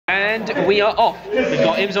And we are off. We've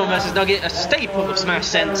got Imzon versus Nugget, a staple of Smash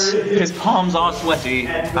Sense. His palms are sweaty,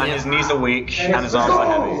 and his knees are weak, and his arms are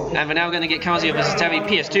heavy. And we're now going to get Kazuya versus Terry,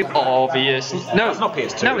 PS2. Obvious. No, it's not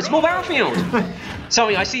PS2. No, it's more Battlefield.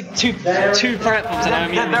 Sorry, I see two platforms and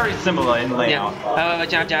I'm They're very similar in layout. Yeah.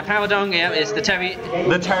 Jab Jab Power Dong, yeah, it's the Terry.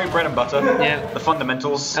 The Terry bread and butter. Yeah. The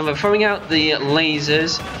fundamentals. And we're throwing out the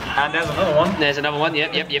lasers. And there's another one. There's another one,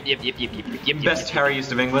 yep. Best Terry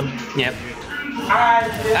East of England. Yep.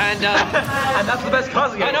 And that's the best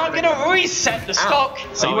Kazuya. And I'm gonna reset the stock.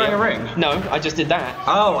 So you wearing a ring? No, I just did that.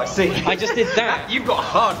 Oh, I see. I just did that. You've got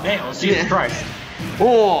hard nails, Jesus Christ.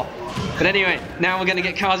 Oh. But anyway, now we're gonna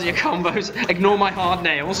get Kazuya combos. Ignore my hard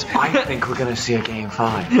nails. I think we're gonna see a game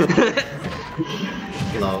 5.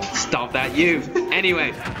 Lol. Stop that, you.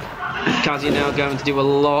 Anyway, Kazuya now going to do a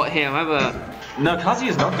lot here. However, no,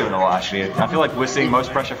 Kazuya's not doing a lot actually. I feel like we're seeing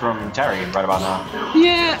most pressure from Terry right about now.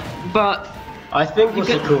 Yeah, but I think what's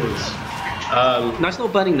the cause? Nice little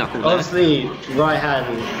burning knuckle there. Obviously,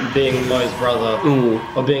 Raihan being Mo's brother,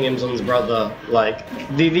 or being Imzon's brother, like,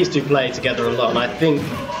 these two play together a lot, and I think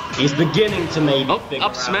he's beginning to maybe figure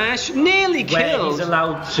up smash, nearly where killed. He's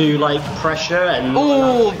allowed to, like, pressure and...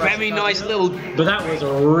 Oh, very nice little... But that was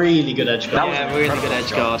a really good edge guard. Yeah, really good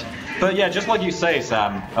edge guard. But yeah, just like you say,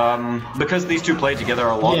 Sam, because these two play together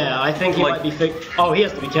a lot. Yeah, I think he might be Oh, he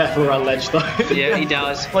has to be careful around ledge though. Yeah, he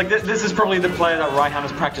does. Like this is probably the player that Raihan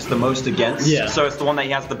has practiced the most against. Yeah. So it's the one that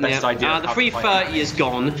he has the best idea. The 330 is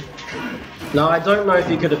gone. Now I don't know if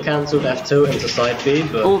he could have cancelled F2 into side B,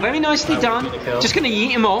 but... Oh, very nicely done. Just gonna yeet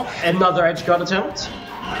him off. Another edge guard attempt.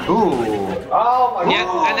 Ooh. Oh my god.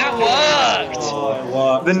 Yeah, and that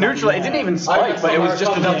worked. The neutral, it didn't even spike, but it was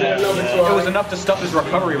just enough to, it was enough to stop his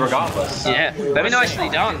recovery regardless. Yeah, very nicely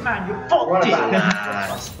done.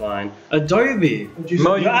 That's fine. Adobe.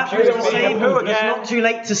 Mo, you're absolutely disabled. It's not too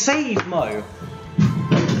late to save, Mo.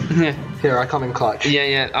 Yeah. Here, I come in clutch.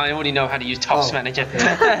 Yeah, I already know how to use Toss Manager.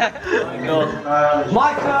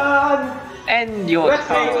 My turn! End your Let's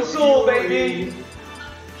make the saw, baby!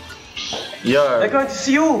 Yo. They're going to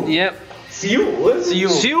Seoul. Yep. Seoul?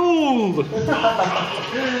 Seoul!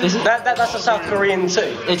 That's a South Korean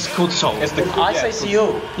too. It's called Seoul. I say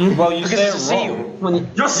Seoul. Well, you because say it's it a wrong. seal.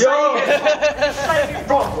 You're saying it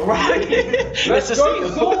wrong, right? It's a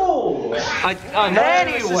seal.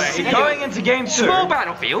 Anyway, going into game 2. Small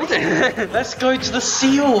battlefield. Let's go to the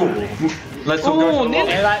seal. Let's all go to the nearly.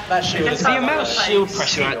 That shield. The amount of shield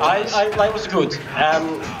pressure at times. That was good.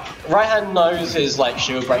 Raihan knows his like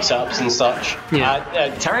shield break setups and such. Yeah.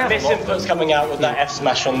 This input's coming out with that F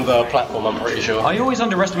smash on the platform, I'm pretty sure. I always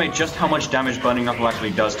underestimate just how much damage Burning Knuckle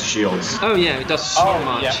actually does to shields. Oh yeah, it does so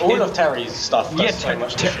much. Yeah, all of Terry's stuff does so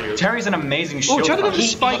much to shield. Terry's an amazing shield. Oh, try to go for the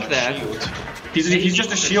puncher. spike there. He's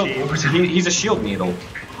just a shield. He's a shield needle.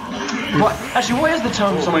 What? Actually, what is the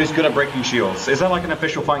term for someone who's good at breaking shields? Is that like an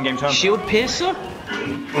official fighting game term? Shield piercer?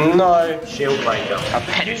 No. Shield breaker. A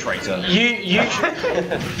penetrator. You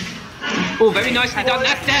Oh, very nicely done.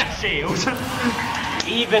 That's death shield.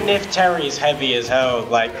 Even if Terry's heavy as hell,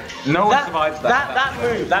 like no one survives that.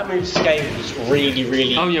 That move scales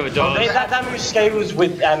really. Oh yeah, it does. That move scales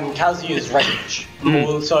with Kazuya's rage.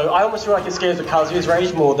 So I almost feel like it scales with Kazuya's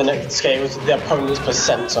rage more than it scales with the opponent's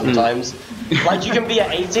percent sometimes. Like you can be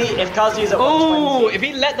at 80 if Kazuya's at 120. Oh, if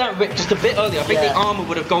he let that rip just a bit earlier, I think the armor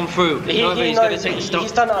would have gone through. He's going to take the stock.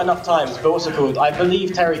 He's done it enough times, but also called. I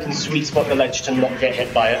believe Terry can sweet spot the ledge to not get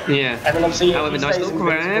hit by it. Yeah. And then I'm seeing if he nice stays little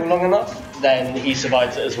invincible grab. long enough, then he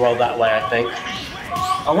survives it as well that way, I think.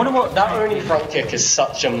 I wonder what that only front kick is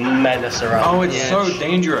such a menace around. Oh, it's so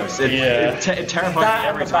dangerous. It terrifies me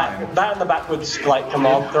every time. That and the backwards like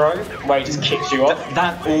command throw, where he just kicks you off.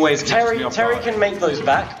 That always kicks me off. Terry can make those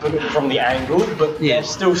back, but from the angle, but they're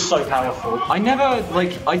still so powerful. I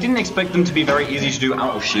didn't expect them to be very easy to do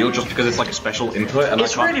out of shield, just because it's like a special input. And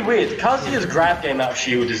it's really weird. Kazuya's grab game out of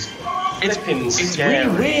shield is. It's really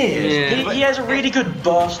weird. Yeah. He has a really good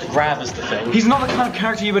burst grab as the thing. He's not the kind of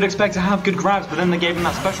character you would expect to have good grabs, but then they gave him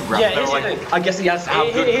that special grab. Yeah, I guess he has to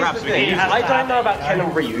have good grabs. I don't know about Ken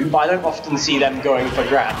and Ryu, but I don't often see them going for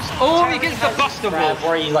grabs. Oh, he gets the buster grab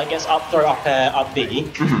where he like gets up throw, up air, up B.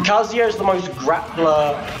 Kazuya is the most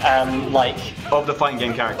grappler, of the fighting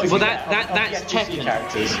game characters. Well, that's Tekken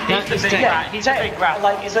characters. He's a big grab.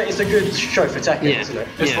 Like it's a good show for Tekken, isn't it?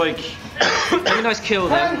 It's like very nice kill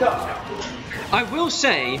there. I will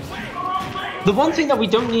say, the one thing that we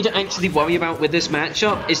don't need to actually worry about with this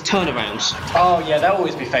matchup is turnarounds. Oh yeah, they'll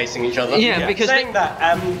always be facing each other. Yeah, because saying that,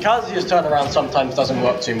 Kazuya's turnaround sometimes doesn't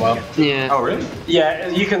work too well. Yeah. Oh really? Yeah,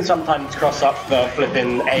 you can sometimes cross up the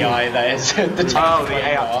flipping AI that is the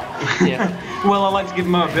AI. Yeah. Well, I like to give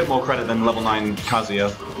him a bit more credit than level 9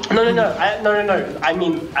 Kazuya. No. I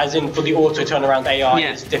mean, as in for the auto turnaround AI,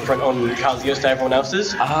 Yeah. it's different on Kazuya's to everyone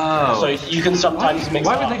else's. Oh. So you can sometimes mix.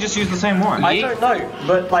 Why it would up. they just use the same one? I don't know,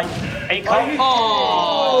 but like it can't.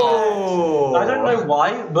 Oh! I don't know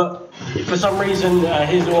why, but for some reason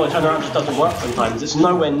his auto turnaround just doesn't work sometimes. It's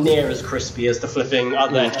nowhere near as crispy as the flipping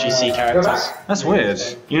other FGC characters. That's weird.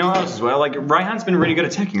 You know what else as well? Like Raihan's been really good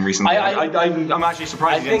at Tekken recently. I'm actually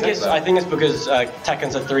surprised. I think it's because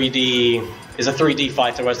Tekken's a 3D. Is a 3D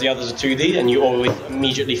fighter, whereas the others are 2D, and you always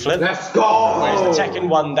immediately flip. Let's go! Whereas the Tekken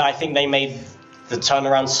one, I think they made the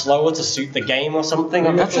turnaround slower to suit the game or something.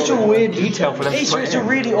 That's such a weird detail for them. It's a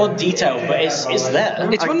really odd detail, but it's there.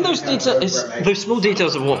 It's one of those details. Those small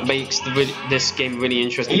details of what makes this game really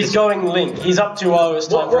interesting. He's going Link. He's up to it's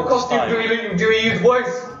time for What costume do we use, boys?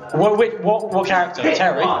 What character?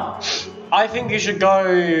 Terry. I think you should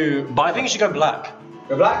go. I think you should go black.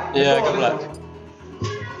 Go black? Yeah, go black.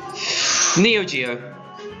 Neo Geo.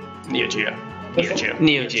 Neo Geo.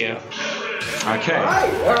 Neo Geo. Okay. I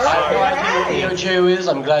have no idea what Neo Geo is.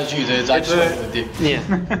 I'm glad you did. I just went with you.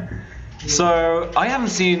 Yeah. So I haven't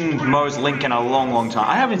seen Mo's Link in a long time.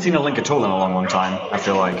 I haven't seen a Link at all in a long time. I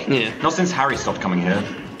feel like. Yeah. Not since Harry stopped coming here.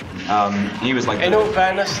 He was like. In all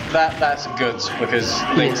fairness, that's good because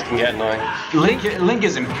Links can get annoying. Link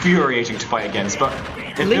is infuriating to fight against, but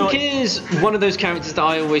Link is one of those characters that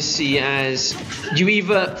I always see as you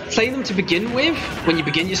either play them to begin with when you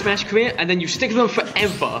begin your Smash career, and then you stick with them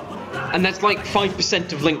forever, and that's like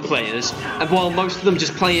 5% of Link players, and while most of them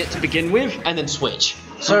just play it to begin with and then switch.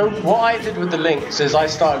 So what I did with the Links is I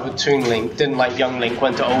started with Toon Link, didn't like Young Link,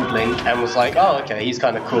 went to Old Link, and was like, oh okay, he's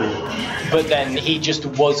kind of cool. But then he just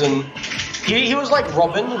wasn't. He was like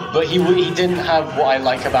Robin, but he didn't have what I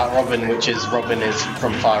like about Robin, which is Robin is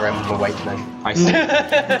from Fire Emblem Awakening. I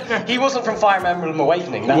see. He wasn't from Fire Emblem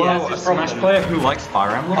Awakening. That's Whoa, a his Smash problem. player who likes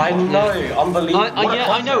Fire Emblem? I know, unbelievable.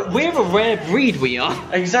 I know. We're a rare breed, we are.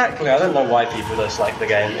 Exactly. I don't know why people dislike the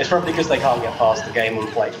game. It's probably because they can't get past the game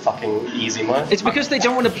on like fucking easy mode. It's because they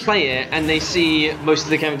don't want to play it, and they see most of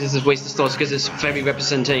the characters as wasted slots because it's very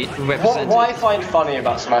represented. What I find funny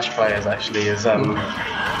about Smash players actually is a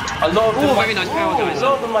lot of them very nice power guys. A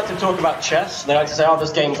lot of them like to talk about chess. They like to say, "Oh,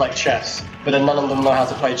 this game's like chess," but then none of them know how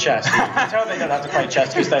to play chess. You can tell they don't know how to play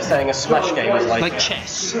chess because they're saying a Smash game is like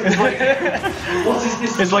chess.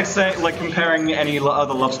 It's like comparing any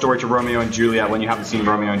other love story to Romeo and Juliet when you haven't seen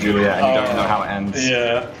Romeo and Juliet and you don't know how it ends.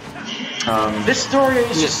 Yeah. This story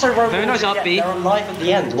is just so romantic. Very nice upbeat. They're alive at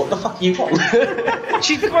the end. What the fuck are you on?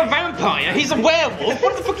 She's become a vampire. He's a werewolf.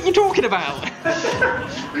 What the fuck are you talking about?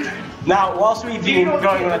 Now, whilst we've been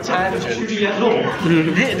going on a tangent,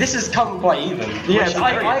 this has come quite even. Yeah, Which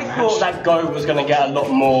I thought that Go was going to get a lot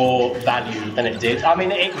more value than it did. I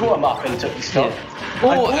mean, it caught him up and took the stuff.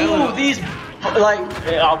 Oh, These, like,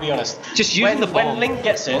 I'll be honest. Just using the bomb. When Link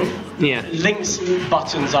gets in, Yeah. Link's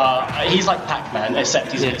buttons are, he's like Pac-Man,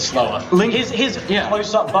 except he's a bit slower. Link- His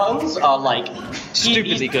close-up buttons are like,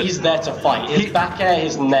 Stupidly good. He's there to fight. His back air,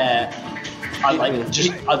 his nair, are like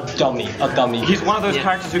just a dummy. He's one of those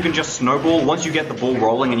characters who can just snowball. Once you get the ball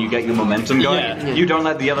rolling and you get your momentum going, you don't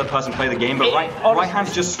let the other person play the game, but right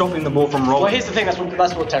hand's just stopping the ball from rolling. Well, here's the thing, that's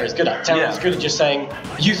what Terry's good at. Terry's good at just saying,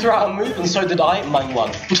 you throw out a move and so did I, mine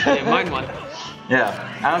won. Yeah, mine won.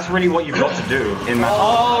 Yeah, and that's really what you've got to do in matches.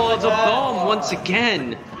 Oh, it's a bomb once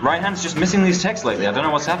again. Right hand's just missing these techs lately. I don't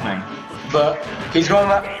know what's happening. But he's going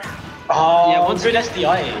that. Oh, Yeah, once good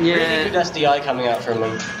SDI. Yeah. Really good SDI coming out from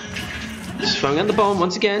him. Just throwing out the bomb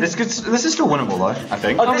once again. This is still winnable though, I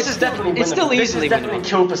think. Oh, this is definitely winnable. it's still This easily is definitely winnable.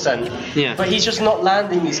 kill percent. Yeah. But he's just not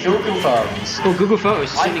landing these kill confirms. Oh, Google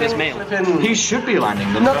Photos is I sending us think mail. flipping... He should be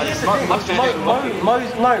landing them. No, but here's the Mo- thing. Mo's getting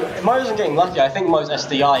lucky. Mo isn't getting lucky. I think Mo's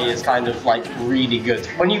SDI is kind of like really good.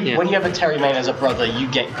 When you have a Terry main as a brother, you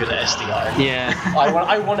get good at SDI. Yeah.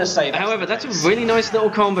 I want to say that. However, that's a really nice little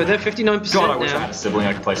combo. They're 59% God, I wish I now. had a sibling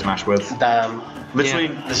I could play Smash with. Damn. Literally,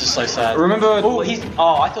 This is so sad. Remember- Oh, I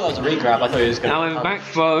thought that was a regrab. I thought he was going to. Now I'm back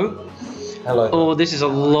throw. Hello. Oh, this is a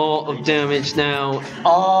lot of damage now.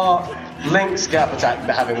 Link's gap attack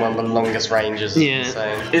having one of the longest ranges. Yeah.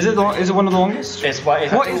 Insane. is it one of the longest?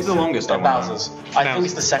 What is the longest? I wonder? Bowser's. I think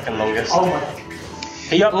it's the second longest. Oh my.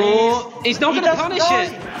 He's not going to punish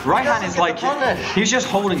it. Right hand is like punish. he's just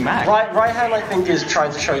holding back. Right hand, I think, is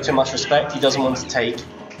trying to show too much respect. He doesn't want to take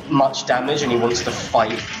much damage, and he wants to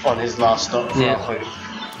fight on his last stop for Yeah. a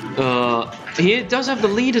hope. He does have the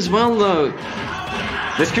lead as well, though.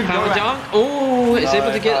 This could go Power back. dunk. Oh, it's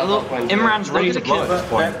able to get a lot. Imran's ready to blow at this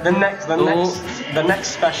point. The next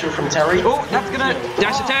special from Terry. Oh, that's gonna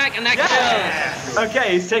Dash attack, and that kills.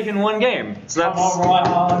 Okay, he's taken one game. So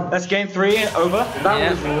that's game 3 over.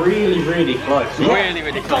 That was really, really close. Really,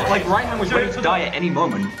 really close. Like right hand was ready to die at any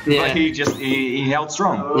moment. Yeah. But he held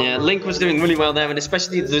strong. Yeah, Link was doing really well there, and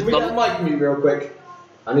especially the. Can we get the mic mute real quick?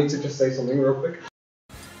 I need to just say something real quick.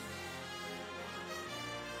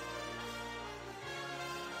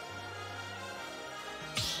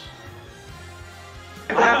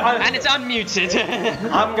 And it's unmuted.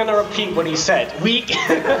 I'm gonna repeat what he said. We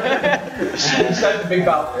Inside the big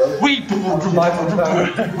battlefield.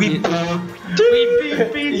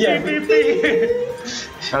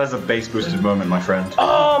 That is a bass boosted moment, my friend.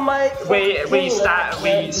 Oh my! We stat.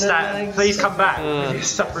 Please come back.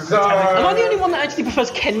 Am I the only one that actually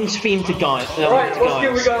prefers Ken's theme to Guy? Right, what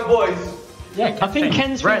skill we got, boys? Yeah, I think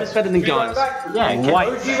Ken's theme is better than Guy's. Yeah, OG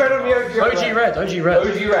red on the OG red. OG red.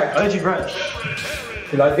 OG red.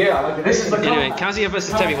 Good idea, I like it. This is the Anyway, Kazuya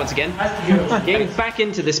versus Terry once again. Getting back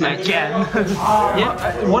into this match. Yeah.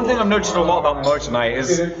 One thing I've noticed a lot about Mo tonight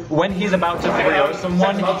is when he's about to 3-0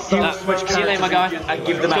 someone, he will switch See you later, my guy. and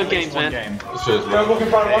give them It's at good least games, one man. game. Don't look in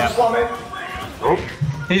front of one, Swami.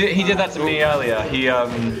 He did that to me earlier. He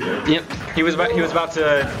was about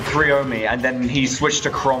to 3-0 me, and then he switched to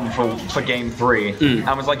Crom for game 3, and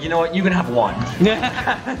was like, you know what, you can have one.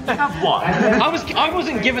 Have what? I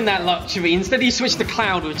wasn't given that luxury. Instead, he switched to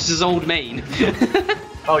Cloud, which is his old main.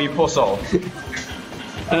 Oh, you poor soul.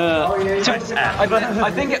 Nice. I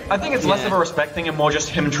think it's less of a respect thing and more just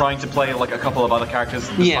him trying to play like a couple of other characters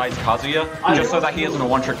besides Kazuya, just so that he isn't a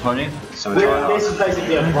one-trick pony. This is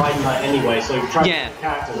basically a grind night anyway, so try to get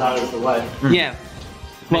characters out of the way. Yeah.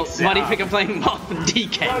 Well, why do you think I'm playing Mark and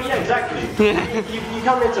DK? Oh yeah, exactly. you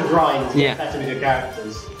come into grind to get better with your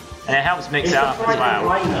characters. And it helps mix it up as well.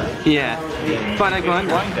 Yeah. Final grind.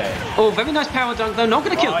 Grinder. Oh, very nice power dunk though. Not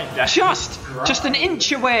gonna kill. Grinder. Just an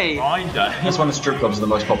inch away. Grinder. That's when the strip clubs are the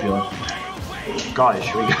most popular. Guys,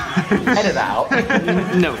 should we go? Edit that out.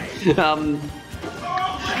 No.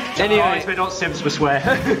 Anyway, We're not Sims, we swear.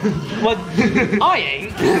 well, I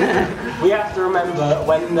ain't. We have to remember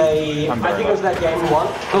when they, I think it was that game 1.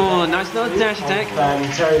 Oh, nice little dash attack.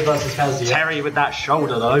 Terry versus Kazuya. Terry with that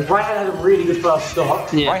shoulder though. Right hand had a really good first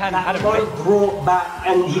stop. Yeah. Right hand had a Mo brought back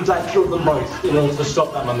and he like killed them both in order to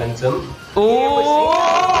stop that momentum.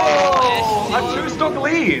 Oh! a 2-stock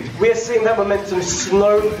lead. We're seeing that momentum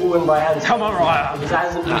snowball in right hand. Come on, Ryan. It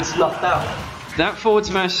hasn't been snuffed out. That forward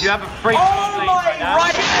smash. You have a free lead right now.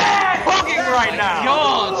 Fucking right now.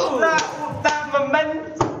 God! That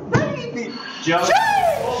momentum, baby. He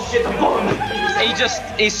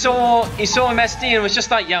saw MSD and was just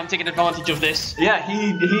like, yeah, I'm taking advantage of this. Yeah,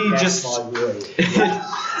 he just.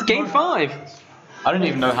 Game 5. I don't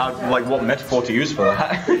even know what metaphor to use for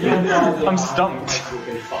that. I'm stumped.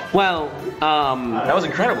 Well, That was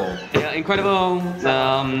incredible. yeah, incredible.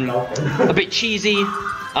 A bit cheesy.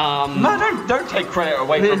 No, don't take credit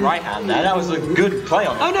away from right hand there. That was a good play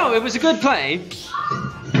on it. Oh no, it was a good play.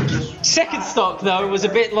 Second stock though was a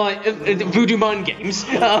bit like Voodoo Mind Games.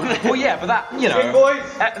 Well, yeah, but that boys.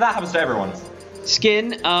 that happens to everyone.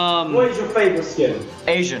 Skin. What is your favourite skin?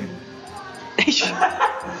 Asian.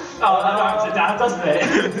 Oh, that knocks it down, doesn't it?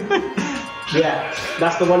 Yeah,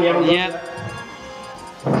 that's the one you haven't looked Yeah.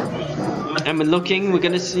 at. And we're looking. We're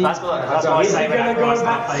gonna see. That's what I say when I cross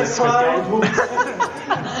that face with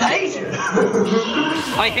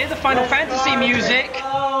I hear the Final Fantasy music.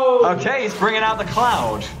 Okay, he's bringing out the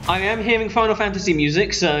cloud. I am hearing Final Fantasy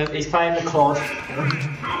music, so. He's playing the cloud.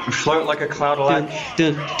 Float like a cloud Dun,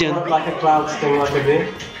 dun, Float dun. like a cloud, sting like a bee.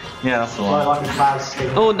 Yeah, that's the Float one. like a cloud, sting.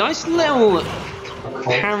 Oh, nice little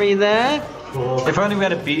parry there. If only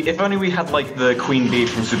we had like the Queen Bee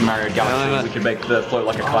from Super Mario Galaxy, we could make the float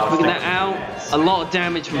like a cloud. Looking that out. A lot of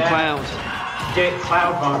damage from Cloud. Get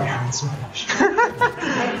Cloud Mario and Smash.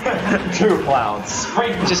 2 clouds.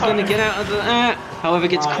 Just gonna get out of that. However,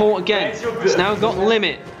 gets caught again. It's now got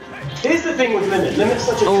Limit. Here's the thing with Limit. Limit's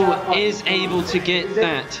such a Oh, trap. is able to get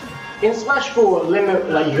that. In Smash 4, Limit,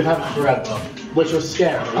 you could have it forever, which was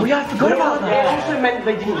scary. Oh yeah, I forgot about that. It also meant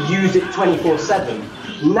they didn't use it 24/7.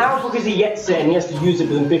 Now, because he gets it and he has to use it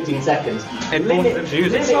within 15 seconds, It forces him to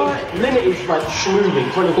use it. Limit is like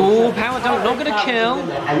schmooving 24/7. Oh, power dunk, not gonna kill.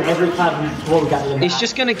 And every time he throws that Limit. It's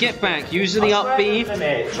just gonna get back, using the up B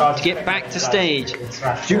to get back to stage. Do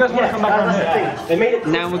you guys want to come back down that's the here? thing. They made it.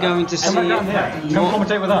 Now we're going to see Come back down here. Come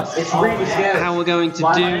commentate with us. It's really scary. how we're going to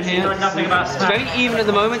do here. Nothing about It's very even at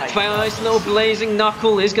the moment. Nice little blazing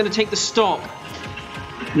knuckle is going to take the stop.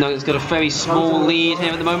 Nugget's got a very small lead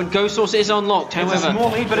here at the moment. Ghost Source is unlocked, It's a however.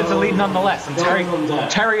 small lead, but it's a lead nonetheless. And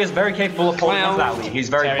Terry is very capable of holding on to that lead. He's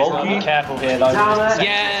very Terry's gotta be bulky. careful here, though.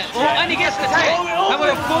 Yeah, and he gets the tech.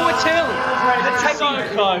 However, forward tilt. So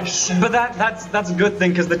close. But that's a good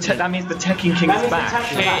thing because that means the Tekken King is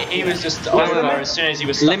back. He was just over as soon as he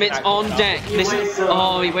was stuck Limit back. on deck. This is,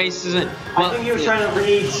 oh, he wastes it. I think he was trying to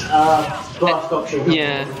read blast option.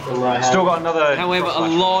 Yeah. Still got another. However, a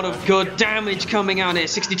lot of good damage coming out here.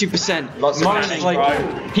 62%. Lots of Most, damage, like,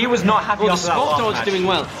 bro. he was not happy Well, the after that spot last dodge match. doing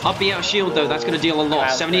well. Up B out shield though, that's going to deal a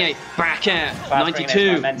lot. 78, back air, Fast bringing 92.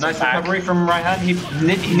 his momentum Nice back. recovery from Raihan. He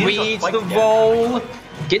needs Reads to the fight roll,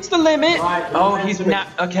 gets the limit. Oh, he's not.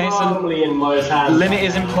 Okay, so Firmly in Mo's hands. limit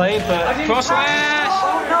is in play, but Cross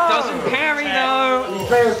slash, doesn't parry though.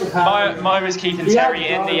 Mo was keeping Terry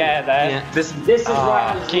in the air there. Yeah. this This is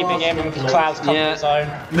right. Keeping him in Cloud's comfort Yeah. zone.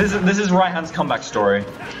 this is Raihan's comeback story.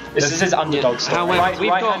 This is his underdog story. However,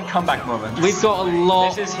 we've Raihan got comeback moment. we've got a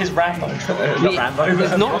lot. This is his Rambo.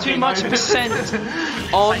 There's not too much percent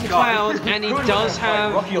on Cloud, and he does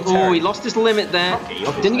have. Oh, he lost his limit there.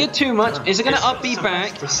 Didn't get too much. Is it going to up B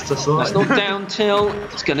back? That's not down tilt.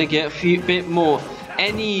 It's going to get a few bit more.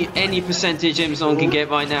 Any percentage Imzon can get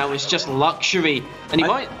right now is just luxury, and he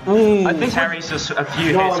might. Ooh. I think Terry's just a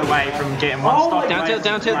few hits away from getting one stop. Down tilt,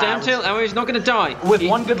 down tilt, down tilt. Oh, he's not going to die. with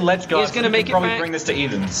one good ledge guard, he's gonna he make can it probably back. bring this to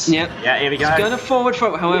evens. Yep. Yeah, here we go. He's going to forward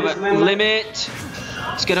throw. However, limit.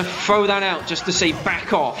 He's going to throw that out just to say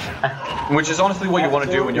back off. Which is honestly what you want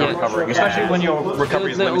to do when you're Yeah. recovering, especially when your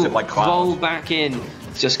recovery is Little limited like roll Cloud. back in.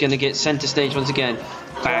 It's just going to get center stage once again.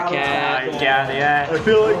 Back air. Get out of the air.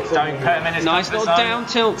 Don't put him in his Nice comfort little zone. down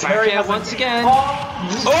tilt. Back Terry air has a- once again.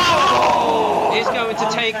 He's going to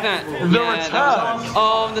take that.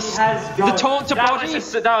 return. The taunt to body.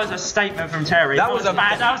 That was a statement from Terry. That was a-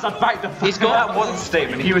 that was a back the fuck He's got. That wasn't a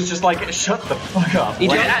statement. He was just like, shut the fuck up. He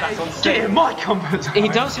Like, does- that's on Get stage. in my comfort zone. He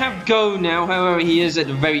does have go now. However, he is at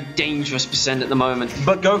a very dangerous percent at the moment.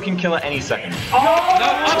 But Go can kill at any second. No,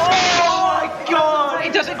 my god! he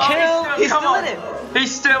doesn't kill. He's still in it.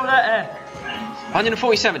 He's still there.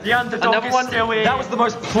 147. The underdog Another is one. still in. That was the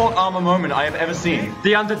most plot armor moment I have ever seen.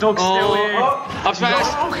 The underdog's still in. Up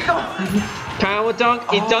smash. Power dunk.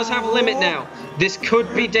 He does have a limit now. This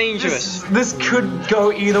could be dangerous. This could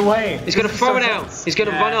go either way. He's going to throw it out. He's going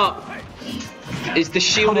to run up. Is the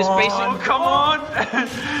shield is basically. Come on!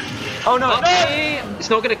 Oh no! Up B. It's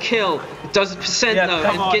not going to kill. It does percent Yeah, though.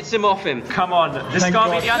 come It on. gets him off him. Come on. This Thank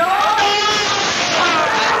can't be God. the underdog.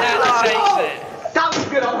 That takes it. That was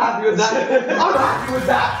good. I'm happy with that. I'm happy with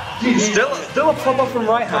that. Still a pop up from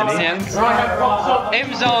right hand. Yeah.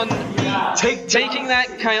 Imzon taking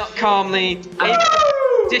that calmly, able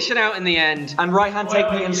to dish it out in the end. And right hand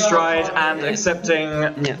taking it in stride and accepting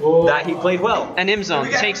Yeah. that he played well. And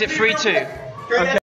Imzon takes it 3-2. Okay.